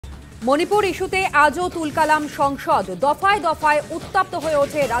মণিপুর ইস্যুতে আজও তুলকালাম সংসদ, দফায় দফায় উত্তপ্ত হয়ে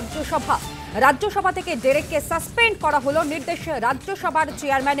ওঠে রাজ্যসভা। রাজ্যসভা থেকে ডেরেককে সাসপেন্ড করা হলো, নির্দেশ রাজ্যসভার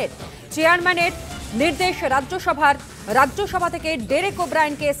চেয়ারম্যানের নির্দেশ রাজ্যসভা থেকে ডেরেক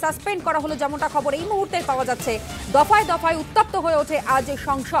ওব্রায়েনকে সাসপেন্ড করা হলো, যেমনটা খবর এই মুহূর্তে পাওয়া যাচ্ছে। দফায় দফায় উত্তপ্ত হয়ে ওঠে আজ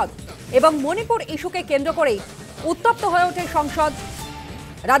সংসদ এবং মণিপুর ইস্যুকে কেন্দ্র করেই উত্তপ্ত হয়ে ওঠে সংসদ।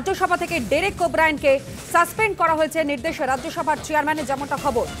 রাজ্যসভা থেকে ডেরেক ওব্রায়েনকে সাসপেন্ড করা হয়েছে, নির্দেশ রাজ্যসভার চেয়ারম্যানের, যেমনটা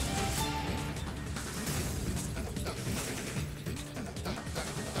খবর।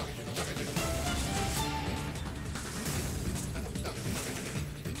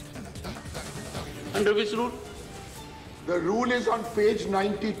 Under which rule? The rule is on page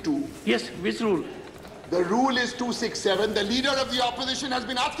 92. Yes, which rule? The rule is 267. The leader of the opposition has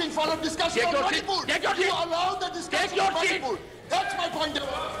been asking for a discussion Take on your seat. Manipur. Take your seat. You allow the discussion Take your on seat. Manipur. That's my point.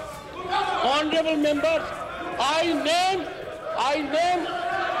 Honorable members, I name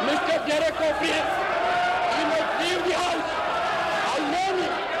Mr. Derek O'Brien. He must leave the house. I name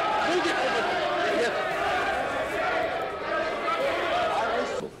him. Yes.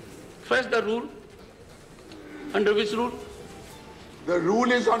 First the rule. Under which rule? The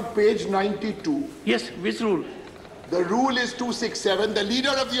rule is on page 92. Yes, which rule? The rule is 267. The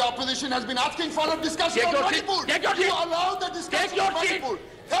leader of the opposition has been asking for a discussion Take on your seat. Manipur. Take your seat. You allow the discussion Take your on seat. Manipur.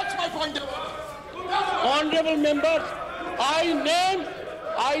 That's my point. Honorable members, I name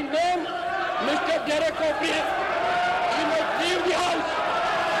Mr. Derek O'Brien. He must leave the house.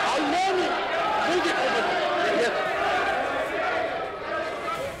 I name him. Yes.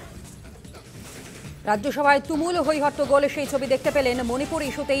 রাজ্যসভায় তুমুল হইহট্টগোল, সেই ছবি দেখতে পেলেন। মণিপুর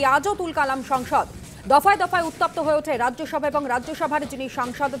ইস্যুতেই আজও তুলকালাম সংসদ, দফায় দফায় উত্তপ্ত হয়ে ওঠে রাজ্যসভা এবং রাজ্যসভার যিনি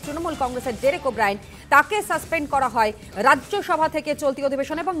সাংসদ তৃণমূল কংগ্রেসের ডেরেক ওব্রায়েন, তাকে সাসপেন্ড করা হয় রাজ্যসভা থেকে চলতি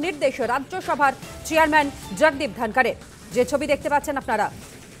অধিবেশন এবং নির্দেশ রাজ্যসভার চেয়ারম্যান জগদীপ ধনখড়ের, যে ছবি দেখতে পাচ্ছেন আপনারা।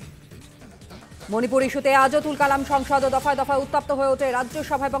 মণিপুর ইস্যুতে আজও তুলকালাম সংসদ, দফায় দফায় উত্তপ্ত হয়ে ওঠে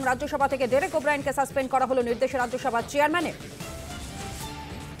রাজ্যসভা এবং রাজ্যসভা থেকে ডেরেক ওব্রায়েনকে সাসপেন্ড করা হলো, নির্দেশ রাজ্যসভার চেয়ারম্যানের।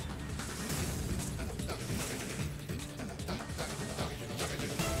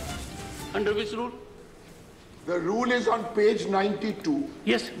 Under which rule? The rule is on page 92.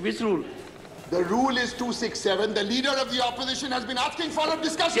 Yes, which rule? The rule is 267. The leader of the opposition has been asking for a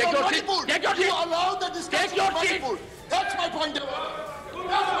discussion Take on your seat. Manipur. Take your seat. You allow the discussion Take your on seat. Manipur. That's my point.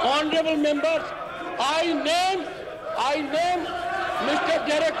 Honorable members, I name Mr.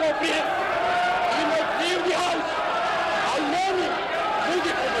 Derek O'Brien. He must leave the house. I name him.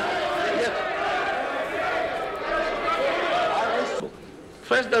 Yes.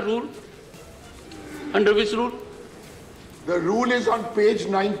 First the rule. Under which rule? The rule is on page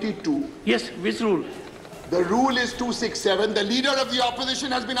 92. Yes, which rule? The rule is 267. The leader of the opposition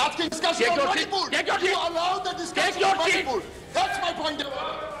has been asking discussion Take on your seat. Manipur. Take your You seat. allow the discussion Take your on seat. Manipur. That's my point.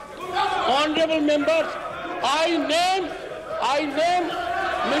 Honorable members, I name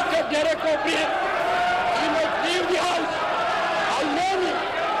Mr. Derek O'Brien. He must leave the house. I name him.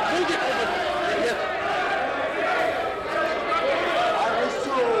 Yes. I wish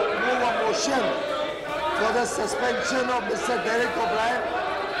to move a motion for the suspension of Mr. Derek O'Brien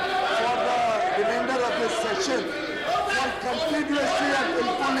for the remainder of this session for continuously and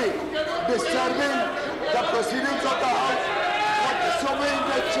willfully disturbing the proceedings of the House, for disobeying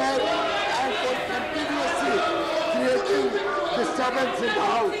the chair and for continuously creating disturbance in the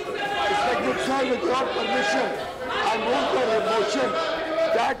House. Respected sir, with your permission, I move the motion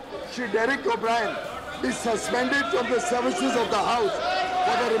that Shri Derek O'Brien be suspended from the services of the House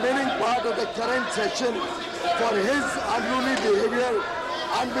for the remaining part of the current session for his unruly behavior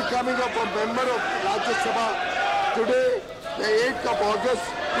and becoming of a member of Rajya Sabha today, the 8th of August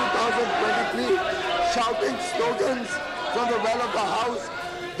 2023, shouting slogans from the well of the House,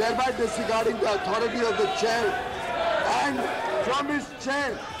 thereby disregarding the authority of the chair, and from his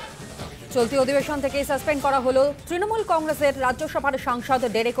chair. চলতি অধিবেশন থেকে suspend করা হলো তৃণমূল কংগ্রেসের রাজ্যসভার সাংসদ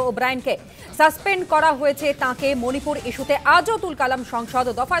Derek ওব্রায়েনকে। Suspend করা হয়েছে তাকে মণিপুর ইস্যুতে আজও তুলকালাম সংসদ,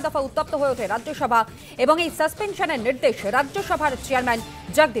 দফায় দফায় উত্তপ্ত হয়ে ওঠে রাজ্যসভা এবং এই সাসপেনশনের নির্দেশ রাজ্যসভার চেয়ারম্যান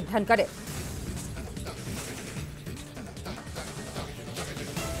জগদীপ ধনখড়ের।